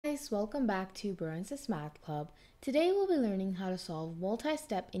guys, welcome back to Burns' Math Club. Today we'll be learning how to solve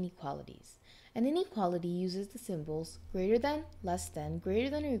multi-step inequalities. An inequality uses the symbols greater than, less than, greater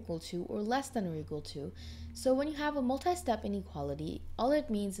than or equal to, or less than or equal to. So when you have a multi-step inequality, all it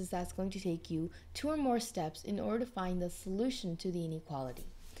means is that it's going to take you 2 or more steps in order to find the solution to the inequality.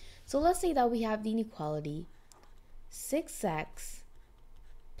 So let's say that we have the inequality 6x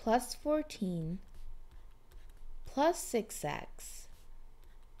plus 14 plus 6x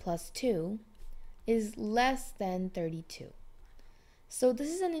plus 2 is less than 32. So this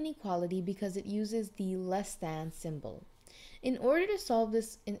is an inequality because it uses the less than symbol. In order to solve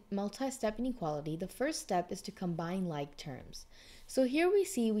this multi-step inequality, the first step is to combine like terms. So here we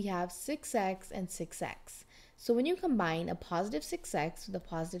see we have 6x and 6x. So when you combine a positive 6x with a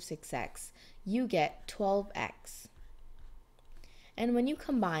positive 6x, you get 12x. And when you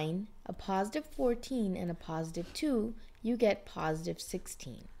combine a positive 14 and a positive 2, you get positive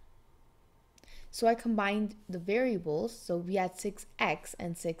 16. So I combined the variables, so we had 6x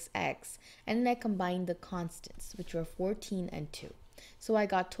and 6x, and then I combined the constants, which were 14 and 2. So I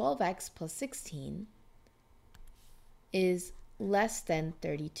got 12x plus 16 is less than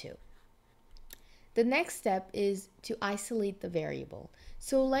 32. The next step is to isolate the variable.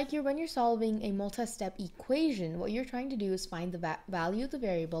 So when you're solving a multi-step equation, what you're trying to do is find the value of the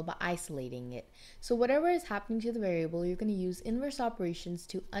variable by isolating it. So whatever is happening to the variable, you're going to use inverse operations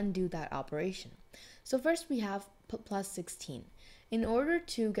to undo that operation. So first we have plus 16. In order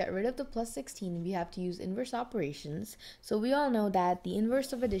to get rid of the plus 16, we have to use inverse operations. So we all know that the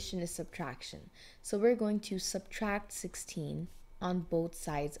inverse of addition is subtraction. So we're going to subtract 16 on both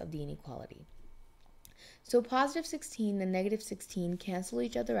sides of the inequality. So positive 16 and negative 16 cancel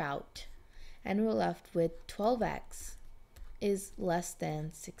each other out, and we're left with 12x is less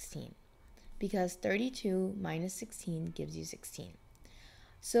than 16, because 32 minus 16 gives you 16.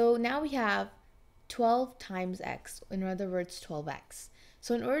 So now we have 12 times x, in other words 12x.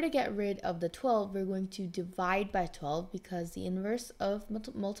 So in order to get rid of the 12, we're going to divide by 12 because the inverse of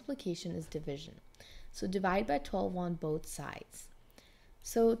multiplication is division. So divide by 12 on both sides.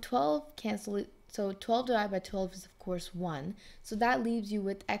 So 12 divided by 12 is of course 1. So that leaves you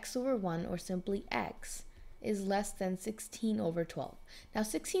with x over 1, or simply x, is less than 16 over 12. Now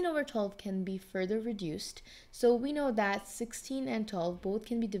 16 over 12 can be further reduced. So we know that 16 and 12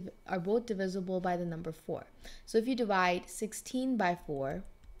 are both divisible by the number 4. So if you divide 16 by 4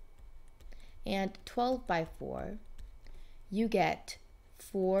 and 12 by 4, you get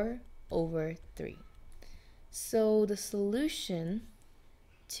 4 over 3. So the solution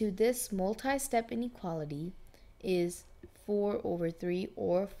to this multi-step inequality is 4 over 3,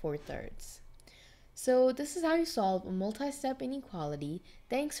 or 4/3. So this is how you solve a multi-step inequality.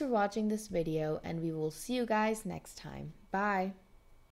 Thanks for watching this video, and we will see you guys next time. Bye!